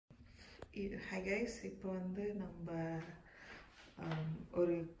Hi guys, இப்போ வந்து நம்ம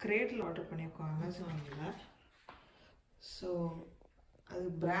ஒரு Cradle ஆர்டர் பண்ணியிருக்கோம் Amazonல. ஸோ அது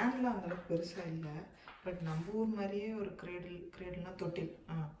பிராண்ட்லாம் அந்தளவுக்கு பெருசாக இல்லை, பட் நம்ம ஊர் மாதிரியே ஒரு கிரேடல்னால்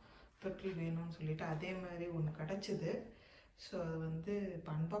தொட்டில் வேணும்னு சொல்லிட்டு அதே மாதிரி ஒன்று கிடச்சிது. ஸோ அது வந்து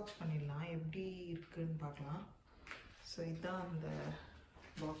இப்போ அன்பாக்ஸ் பண்ணிடலாம், எப்படி இருக்குதுன்னு பார்க்கலாம். ஸோ இதுதான் அந்த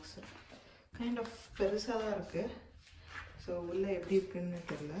பாக்ஸு. கைண்ட் ஆஃப் பெருசாக தான் இருக்குது. ஸோ உள்ளே எப்படி இருக்குன்னு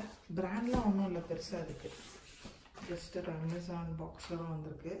தெரியல. பிராண்ட்லாம் ஒன்றும் இல்லை, பெருசாக இருக்குது. ஜஸ்ட் ஒரு அமேசான் பாக்ஸில் தான்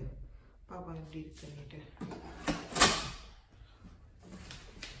வந்திருக்கு. பாப்பா எப்படி இருக்குன்னுட்டு.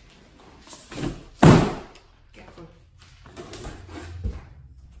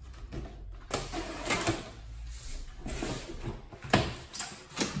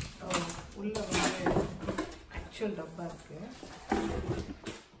 உள்ள வந்து ஆக்சுவல் டப்பா இருக்குது.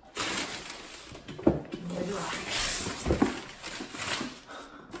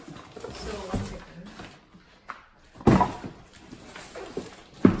 So 1 second.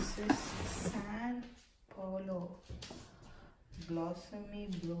 This is San Paulo Blossomy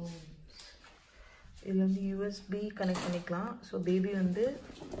Blooms. இதில் வந்து USB கனெக்ட் பண்ணிக்கலாம். ஸோ பேபி வந்து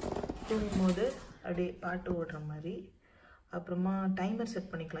தூங்கும்போது அப்படியே பாட்டு ஓடுற மாதிரி. அப்புறமா டைமர்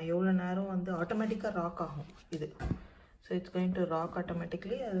செட் பண்ணிக்கலாம், எவ்வளோ நேரம் வந்து ஆட்டோமேட்டிக்காக ராக் ஆகும் இது. So it's going to rock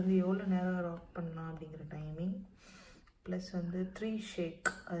automatically. அது வந்து எவ்வளோ நேரம் ராக் பண்ணலாம் அப்படிங்கிற டைமிங். ப்ளஸ் வந்து 3 ஷேக்,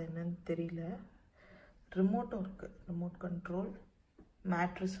 அது என்னன்னு தெரியல. ரிமோட்டும் இருக்குது, ரிமோட் கண்ட்ரோல்.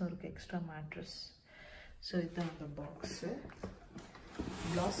 மேட்ரஸும் இருக்குது, எக்ஸ்ட்ரா மேட்ரஸ். ஸோ இதுதான் அந்த பாக்ஸு.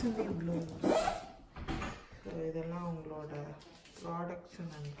 பிளாசமி ப்ளூம்ஸ். ஸோ இதெல்லாம் உங்களோட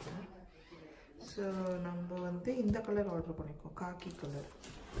ப்ராடக்ட்ஸ்ன்னு நினைக்கிறேன். ஸோ நம்ம வந்து இந்த கலர் ஆர்டர் பண்ணியிருக்கோம், காக்கி கலர்.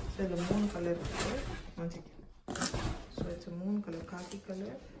 ஸோ இதில் 3 கலர் இருக்குது. So it's 3 colour, khaki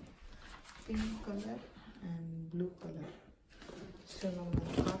colour, pink colour and blue colour. So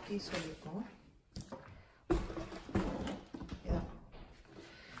நம்ம காக்கி சொல்லியிருக்கோம்.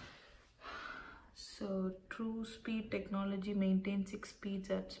 So true speed technology maintain 6 speeds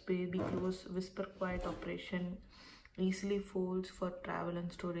at baby close, whisper quiet operation, easily folds for travel and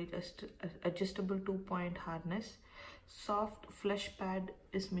storage, adjustable 2-point harness, soft flesh pad,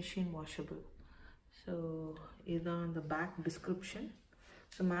 is machine washable. So இதுதான் அந்த back description.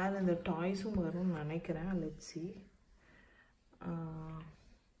 So மேலே இந்த டாய்ஸும் வரும்னு நினைக்கிறேன். Let's see.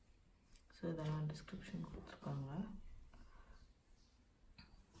 So இதெல்லாம் description கொடுத்துருக்காங்க.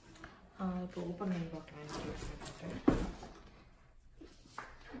 இப்போ open பண்ணி பார்க்கலாம்.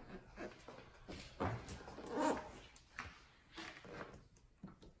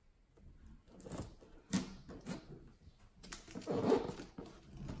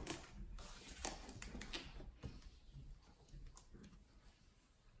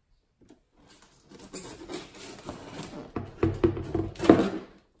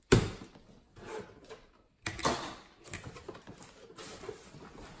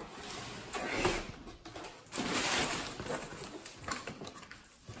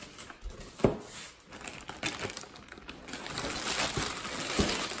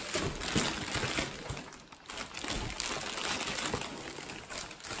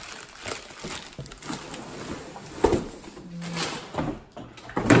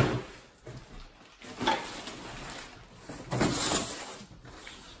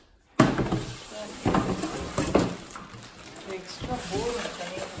 Extra bowl.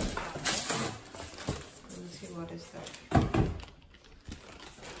 We'll see what is that.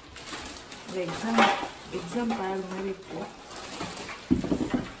 The exam pad மாதிரி இருக்கு.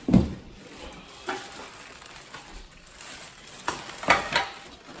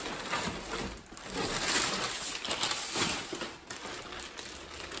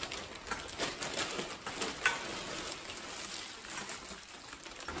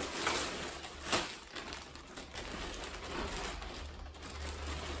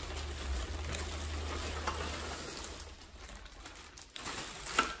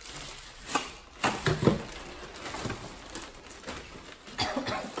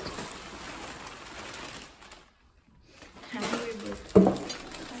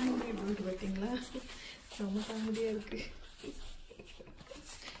 பார்த்தீங்களா, ரொம்ப காமெடியாக இருக்கு.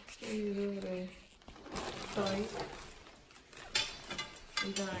 இது ஒரு டாய்.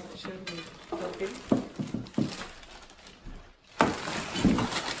 இதுதான் ஆக்சுவல் தொட்டில்.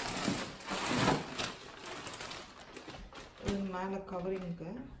 இது மேலே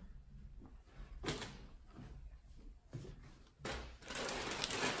கவரிங்க்கு.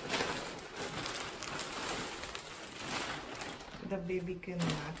 The baby can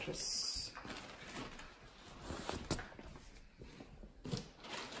mattress.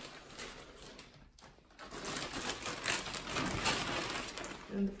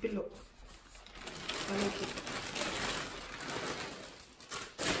 and the pillow.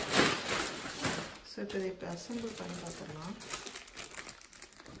 So இப்போ இதை இப்போ அசம்பிள் பண்ணி பார்த்துடலாம்.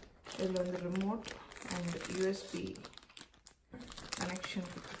 இதில் வந்து ரிமோட் அண்ட் யூஎஸ்பி கனெக்ஷன்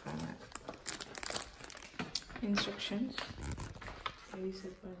கொடுத்துருக்காங்க. இன்ஸ்ட்ரக்ஷன்ஸ் எப்படி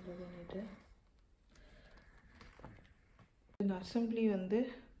செட் பண்ணுறதுன்னுட்டு. இந்த அசம்பிளி வந்து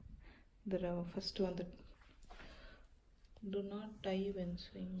இதில் ஃபஸ்ட்டு வந்து do not tie when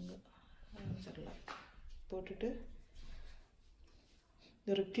swing தெரியல போட்டுட்டு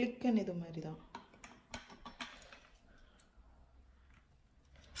ஒரு கிளிக்கன் இது மாதிரி தான்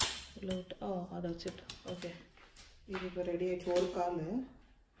அதை வச்சுட்டு ஓகே. இது இப்போ ரெடி ஆகிட்டு ஒரு கால்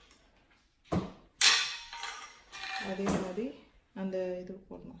அதே மாதிரி அந்த இது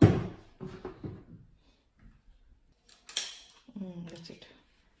போடணும். வச்சுட்டு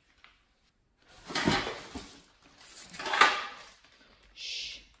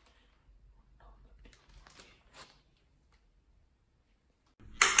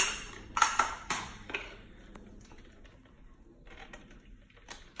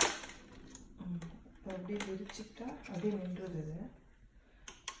அப்படியே விரிச்சிட்டா அப்படியே நின்றுது.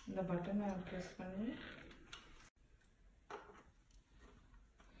 இந்த பட்டனை ப்ரெஸ் பண்ணி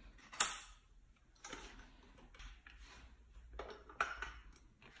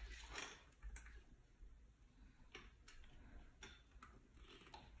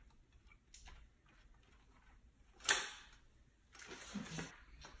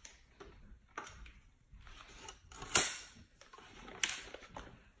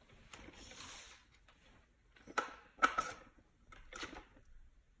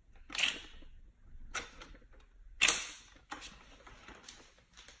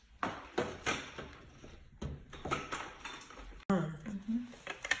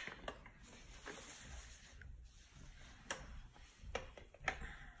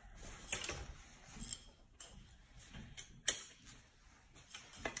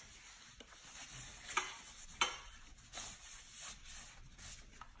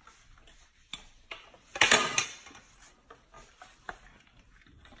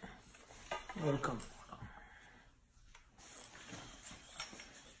welcome.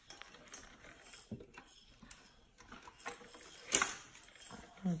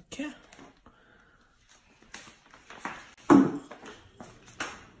 Okay.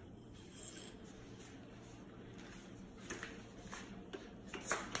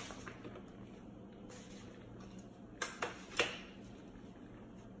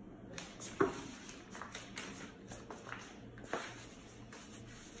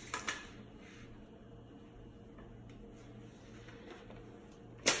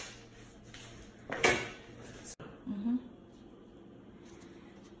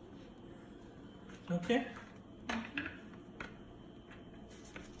 Okay.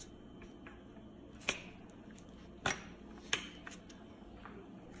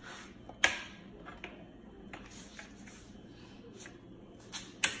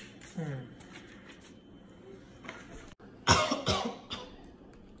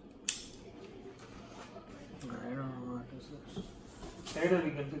 I don't know what this is. Cradle,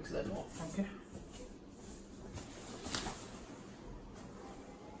 we can fix that one. Okay.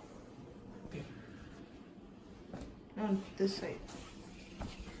 On this side.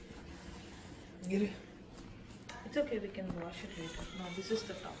 Get it? It's okay, we can wash it later. No, this is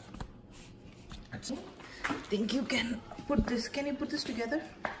the top. That's it. I think you can put this. Can you put this together?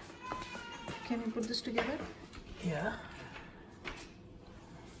 Can you put this together? Yeah.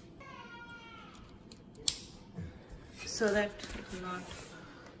 So that it will not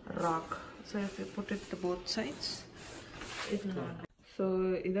rock. So if you put it to both sides, it will not. So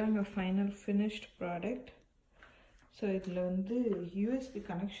this is the final finished product. So இதில் வந்து USB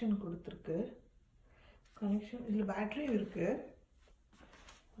connection கொடுத்துருக்கு. Connection இதில் பேட்டரியும் இருக்குது.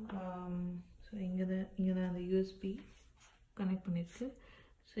 So இங்கே தான் அந்த USB connect பண்ணியிருக்கு.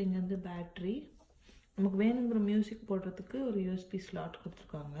 So இங்கே வந்து பேட்ரி, நமக்கு வேணுங்கிற மியூசிக் போடுறதுக்கு ஒரு யூஎஸ்பி ஸ்லாட்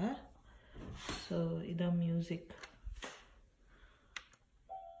கொடுத்துருக்காங்க. ஸோ இதான் மியூசிக்.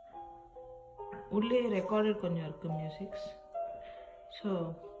 உள்ளே ரெக்கார்டட் கொஞ்சம் இருக்குது மியூசிக்ஸ். ஸோ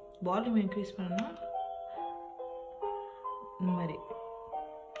வால்யூம் இன்க்ரீஸ் பண்ணால் இந்த மாதிரி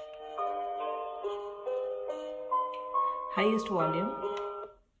ஹையஸ்ட் வால்யூம்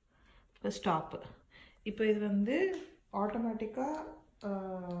இப்போ ஸ்டாப்பு. இப்போ இது வந்து ஆட்டோமேட்டிக்காக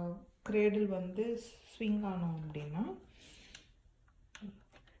கிரேடில் வந்து ஸ்விங் ஆனோம் அப்படின்னா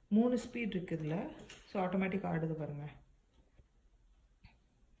 3 ஸ்பீட் இருக்குது இதில். ஸோ ஆட்டோமேட்டிக்காக ஆடுது பாருங்கள்.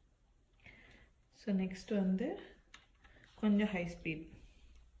 ஸோ நெக்ஸ்ட் வந்து கொஞ்சம் ஹை ஸ்பீட்.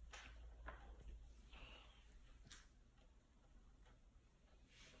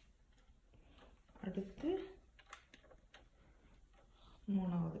 அடுத்து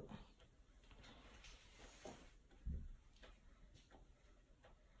மூணாவது.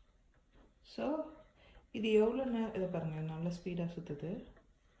 ஸோ இது எவ்வளோ நேரம், இதை பாருங்கள் நல்லா ஸ்பீடாக சுற்றுது.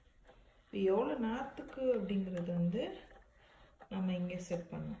 இப்போ எவ்வளோ நேரத்துக்கு அப்படிங்கிறது வந்து நம்ம இங்கே செட்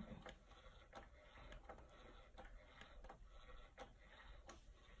பண்ணோம்.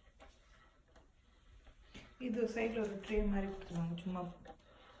 இது சைடில் ஒரு ட்ரே மாதிரி கொடுத்துருவாங்க. சும்மா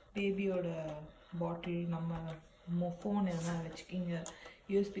பேபியோட பாட்டில், நம்ம ஃபோன் எதனா வச்சுக்கிங்க,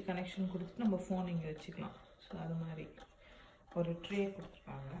 யூஎஸ்பி கனெக்ஷன் கொடுத்துட்டு நம்ம ஃபோன் இங்கே வச்சுக்கலாம். ஸோ அது மாதிரி ஒரு ட்ரே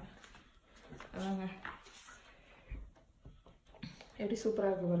கொடுத்துருக்காங்க. அதாங்க எப்படி சூப்பராக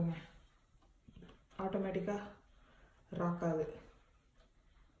இருக்குது பாருங்க. ஆட்டோமேட்டிக்காக ராக் ஆகுது.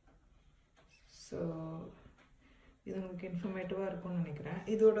 ஸோ இது உங்களுக்கு இன்ஃபர்மேட்டிவாக இருக்கும்னு நினைக்கிறேன்.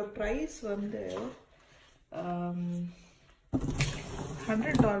 இதோட ப்ரைஸ் வந்து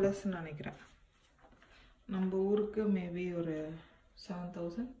 $100 நினைக்கிறேன். நம்ம ஊருக்கு மேபி ஒரு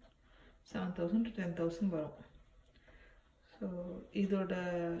 7,000 to 10,000 வரும். ஸோ இதோட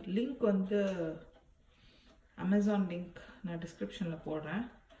லிங்க் வந்து அமேசான் லிங்க் நான் டிஸ்கிரிப்ஷனில் போடுறேன்.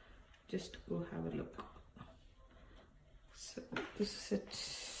 Just go have a look. So this is it.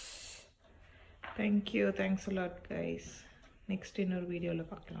 Thank you, thanks a lot guys. Next இன்னொரு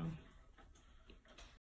வீடியோவில் பார்க்கலாம்.